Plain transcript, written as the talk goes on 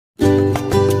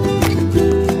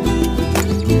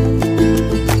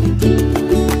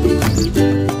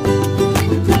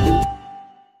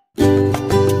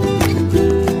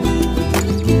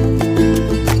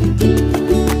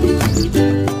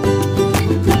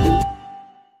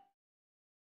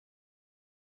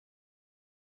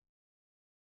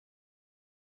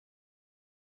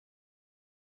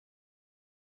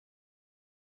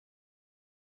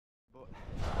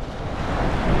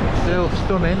Still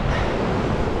stunning.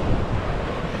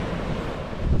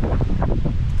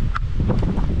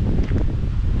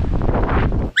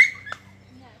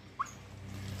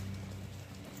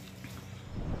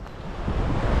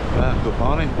 Well, good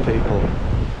morning, people.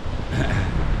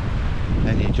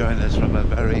 And you join us from a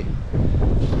very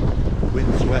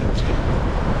windswept,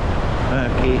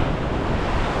 murky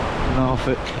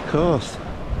Norfolk coast.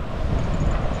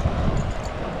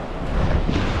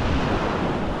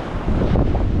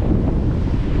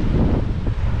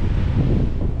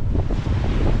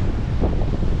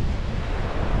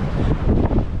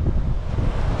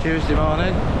 Tuesday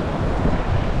morning.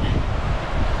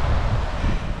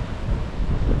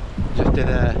 Just did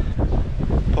a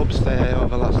pub stay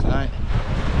over last night.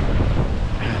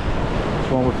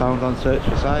 It's one we found on Search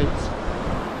for Sites.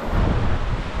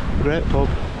 Great pub.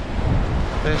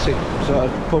 Basic sort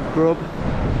of pub grub.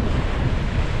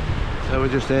 So we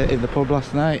just ate in the pub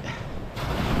last night.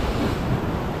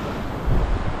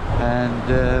 And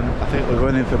I think we're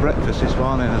going in for breakfast this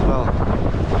morning as well.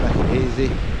 Make it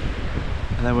easy.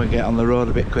 And then we'll get on the road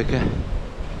a bit quicker. So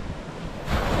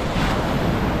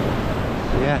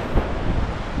yeah,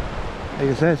 like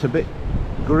I say, it's a bit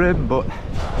grim but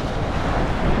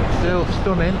still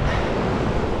stunning.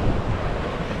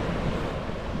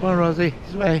 Come on Rosie,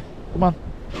 this way, come on.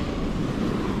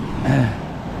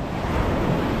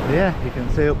 Yeah, you can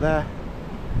see up there,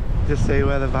 just see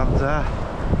where the vans are.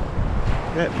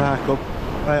 Great park up,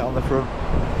 right on the front.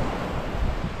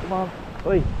 Come on,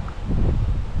 oi.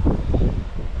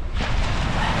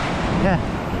 Yeah,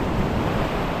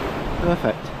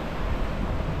 perfect.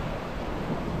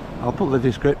 I'll put the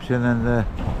description and the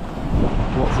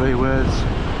what 3 words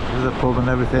of the pub and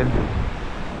everything.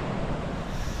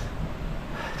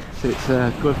 So it's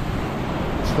a good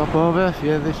stopover if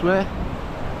you're this way.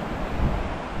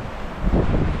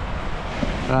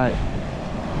 Right,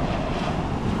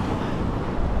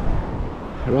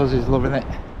 Rosie's loving it.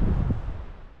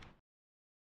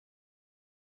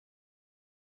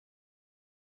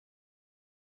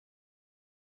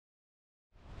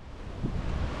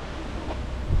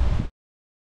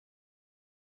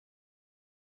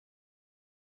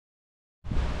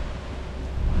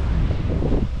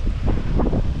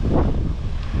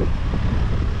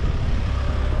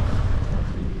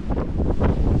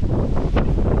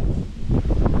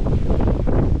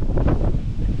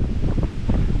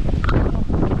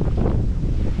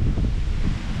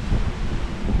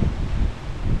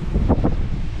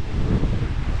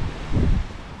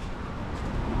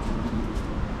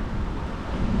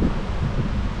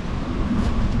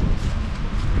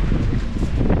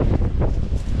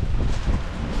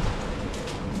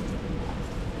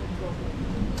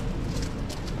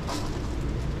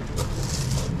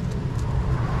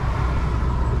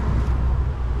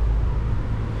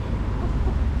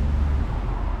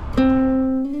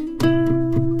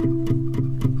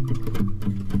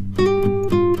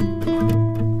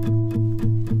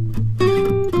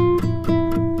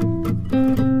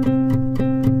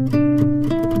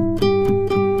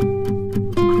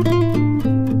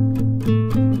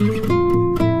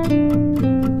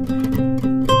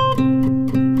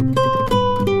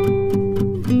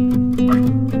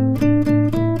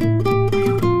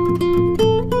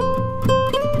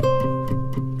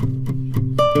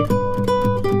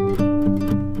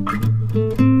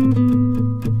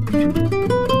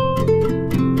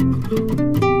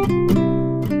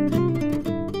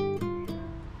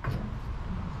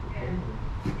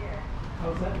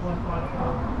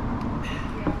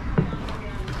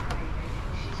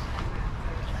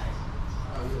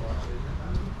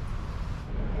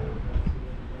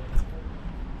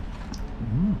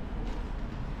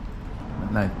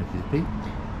 Nice, Mrs. P.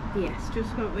 Yes,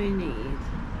 just what we need.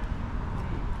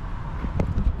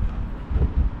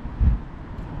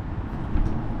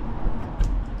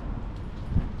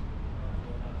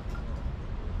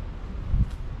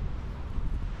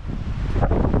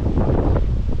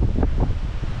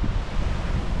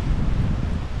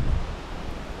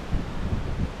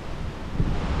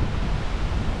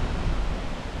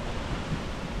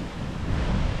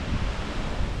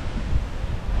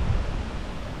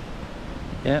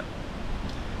 Yep,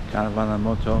 caravan and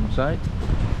motorhome site.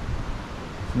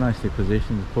 It's nicely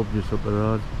positioned, the pub just up the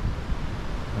road.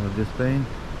 I've just been.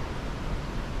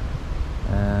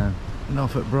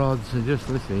 Norfolk Broad, so just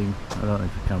listening. I don't know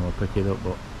if the camera will pick it up,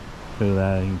 but through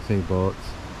there you can see boats.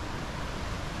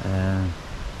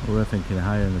 We were thinking of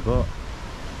hiring the boat.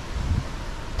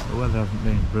 The weather hasn't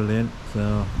been brilliant,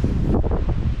 so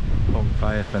on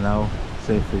fire for now.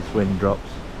 See if this wind drops.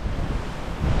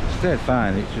 It stayed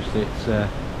fine. It's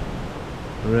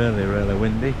really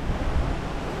windy.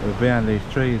 We're behind these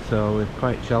trees, so we're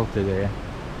quite sheltered here,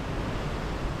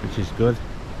 which is good.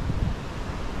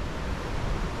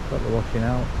 Got the washing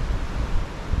out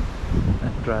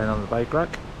and drying on the bike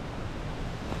rack.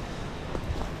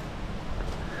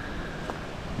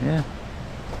 Yeah.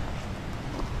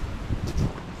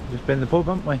 Just been to the pub,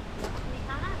 haven't we? We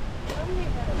have. Only a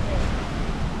little bit.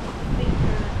 Been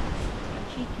for a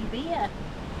cheeky beer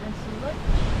and some lunch.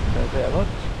 Got a bit of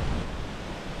lunch.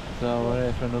 So we're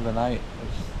here for another night.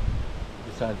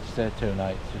 We decided to stay 2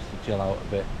 nights just to chill out a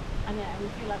bit. I know, we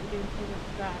feel like we're doing too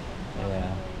much driving.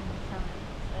 Yeah.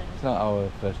 It's not our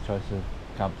first choice of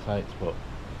campsites, but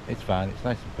it's fine. It's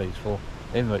nice and peaceful,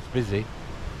 even though it's busy. It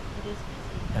is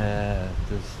busy.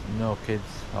 There's no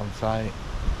kids on site.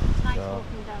 It's nice so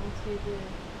walking down to the... I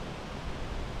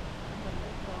don't know what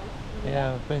it's called.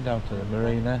 yeah, I've been down to the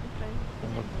marina.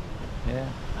 Yeah.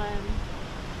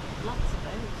 Lots of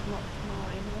boats, not more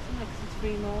in. Wasn't there? 'Cause there's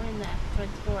 3 more in there for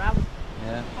 24 hours.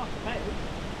 Yeah. Lots of boats.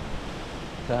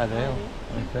 It's ideal.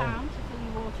 £2 to fill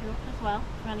your water up as well,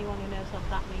 for anyone who knows what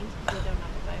that means, because we don't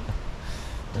have a boat.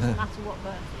 Doesn't matter what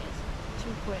boat it is.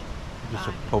 £2. Just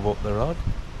a Fine. pub up the road.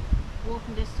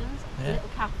 Walking distance, a Yeah. little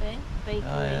cafe, bakery.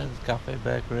 Oh yeah, there's a cafe,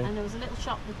 bakery. And there was a little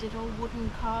shop that did all wooden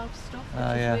carved stuff, which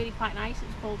Oh, was yeah. really quite nice. It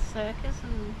was called Circus,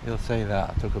 and You'll see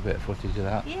that. I took a bit of footage of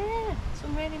that. yeah,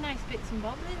 some really nice bits and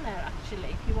bobs in there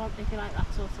actually. If you like that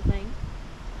sort of thing.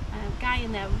 Guy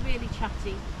in there, really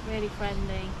chatty, really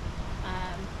friendly.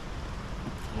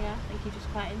 Yeah, I think he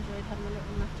just quite enjoyed having a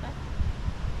little natter.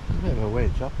 It's a bit of a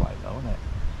weird shop, like, though, isn't it?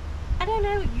 I don't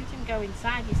know. You didn't go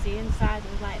inside. You see, inside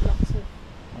there was like lots of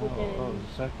What wooden. was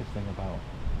the circus thing about?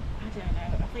 I don't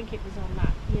know. I think it was on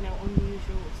that,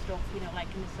 unusual stuff.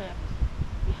 Like in the circus,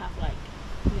 you have like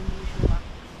unusual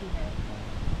acts.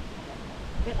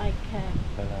 A bit like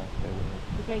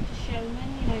The Greatest Showman.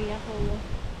 You have all the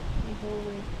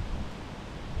different.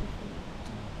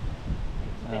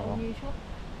 It's a bit unusual.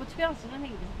 But to be honest, I don't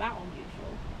think it was that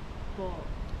unusual.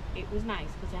 But it was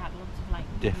nice because it had lots of like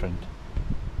Different.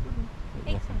 Wooden,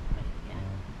 exactly.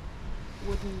 Yeah.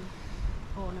 Wooden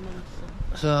ornaments.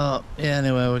 So, yeah,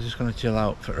 anyway, we're just going to chill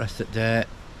out for the rest of the day.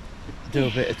 Do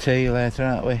a bit of tea later,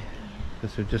 aren't we?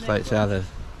 Because we'd just like to have a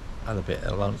bit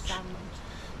of lunch.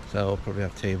 So we'll probably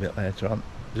have tea a bit later on.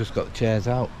 Just got the chairs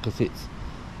out because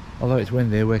although it's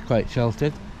windy, we're quite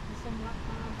sheltered.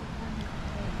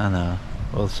 I know,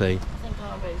 we'll see. I think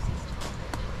our Rosie's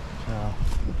So,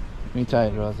 you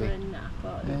tired, Rosie? for a nap,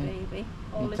 aren't you, Yeah. baby? You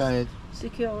All this tired?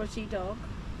 security dog.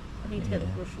 I need to get the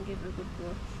Yeah. brush and give her a good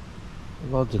brush.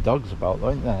 Loads of dogs about, though,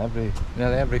 isn't there?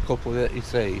 Nearly every couple that you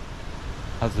see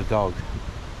has a dog.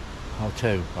 Or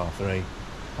 2 or 3,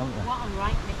 haven't they? What a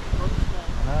right mixed bunch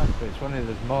though. I know, but it's funny,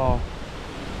 there's more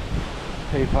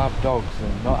people have dogs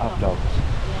than not have dogs.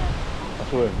 Yeah.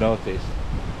 That's what we've noticed.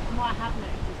 And what I have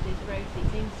noticed is Rosie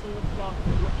seems to love dogs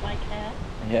that look like her.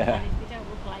 Yeah. And if they don't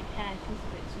look like her, she's a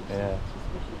bit suspicious.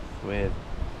 It's weird.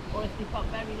 Or if they've got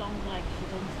very long legs, she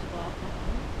tends to bark at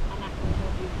them. And I can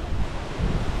tell you that.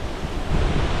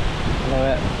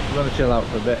 Anyway, we're going to chill out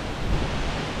for a bit.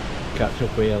 Catch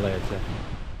up with you later.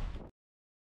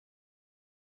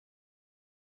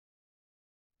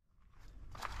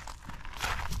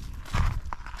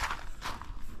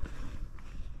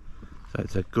 So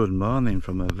it's a good morning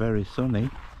from a very sunny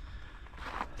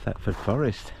Thetford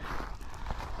Forest.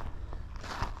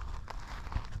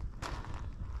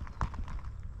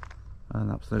 An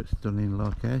absolute stunning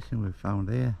location we've found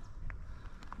here.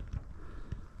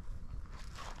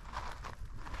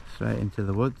 Straight into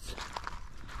the woods.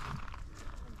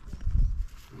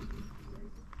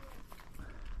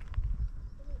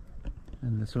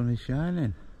 And the sun is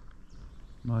shining.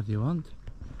 What do you want?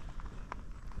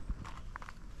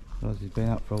 Rosie's been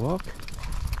out for a walk.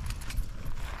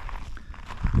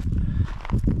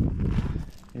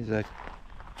 Here's a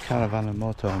caravan and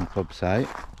motorhome club site.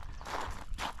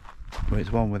 But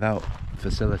it's one without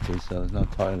facilities, so there's no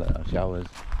toilet or showers.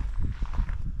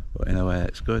 But in a way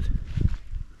it's good.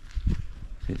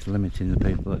 It's limiting the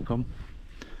people that come.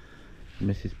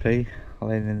 Mrs. P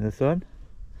laying in the sun.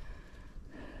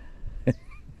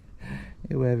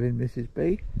 You're waving, Mrs.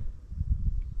 P.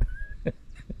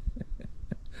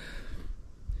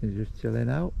 She's just chilling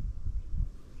out.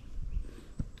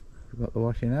 We've got the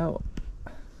washing out.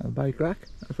 A bike rack.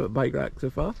 That's what bike racks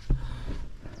are for.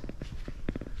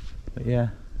 But yeah,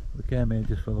 we came here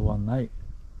just for the one night,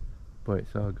 but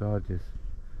it's so gorgeous.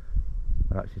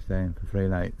 We're actually staying for 3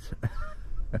 nights.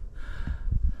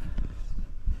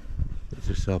 It's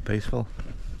just so peaceful.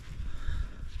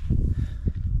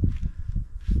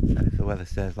 And if the weather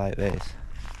stays like this,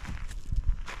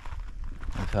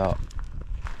 I thought,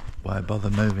 why bother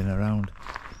moving around?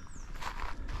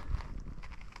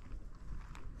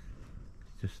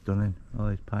 It's just stunning, all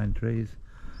these pine trees.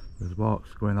 There's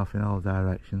walks going off in all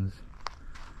directions.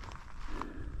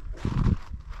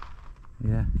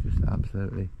 Yeah, just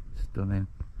absolutely stunning.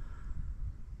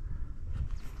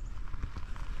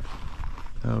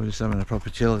 So we're just having a proper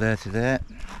chill day today.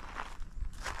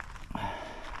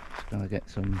 Just gonna get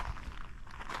some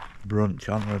brunch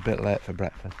on. We're a bit late for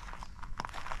breakfast.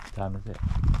 What time is it?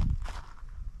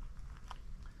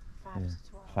 5 to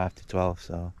 12. 5 to 12,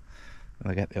 so I'm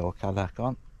gonna get the old Cadillac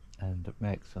on and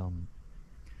make some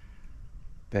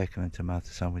bacon and tomato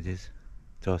sandwiches,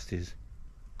 toasties,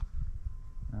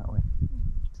 aren't we?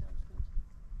 Sounds good.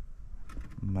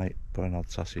 Might put an odd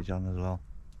sausage on as well.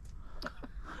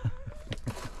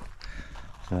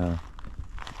 So,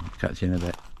 catch you in a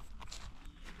bit.